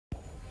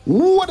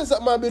What is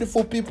up, my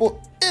beautiful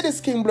people? It is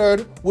King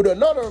Blurred with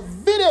another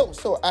video.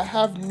 So I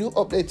have new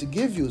update to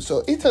give you.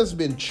 So it has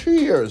been 3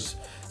 years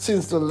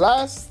since the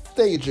last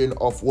staging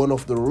of one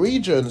of the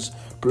region's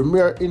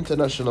premier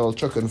international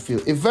track and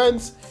field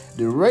events,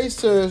 the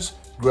RACERS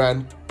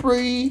Grand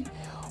Prix.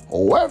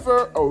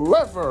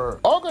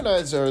 However,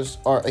 organizers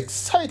are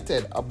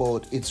excited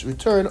about its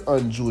return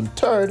on June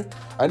 3rd,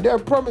 and they're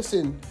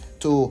promising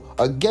to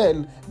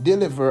again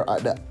deliver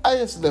at the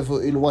highest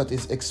level in what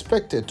is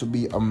expected to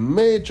be a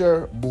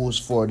major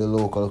boost for the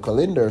local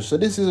calendar. So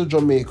this is a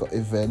Jamaica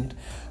event,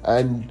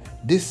 and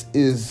this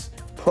is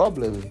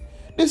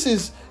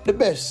the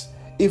best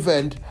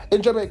event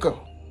in Jamaica.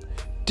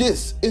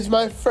 This is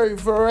my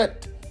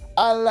favorite.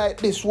 I like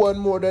this one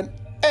more than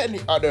any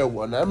other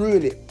one. I'm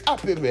really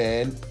happy,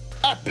 man.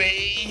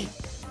 Happy.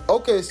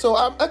 Okay, so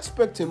I'm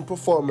expecting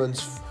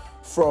performance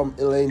from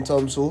Elaine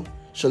Thompson,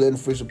 Shellyann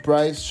Fraser,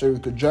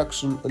 Shellyann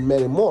Jackson, and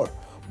many more.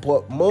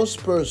 But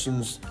most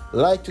persons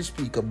like to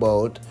speak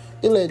about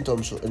Elaine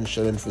Thompson and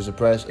Shellyann Fraser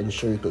and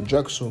Shellyann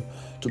Jackson.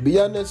 To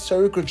be honest,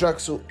 Shellyann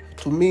Jackson,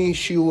 to me,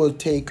 she will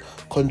take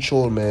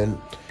control, man.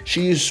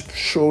 She is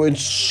showing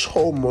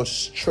so much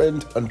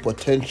strength and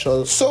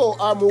potential. So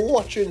I'm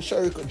watching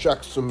Shellyann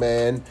Jackson,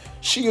 man.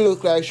 She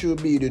look like she'll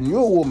be the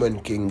new woman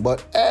king.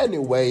 But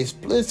anyways,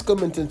 please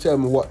comment and tell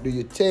me what do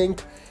you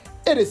think.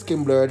 It is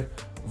King Blurred.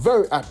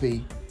 Very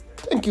happy.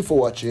 Thank you for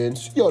watching.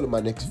 See you all in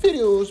my next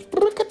videos.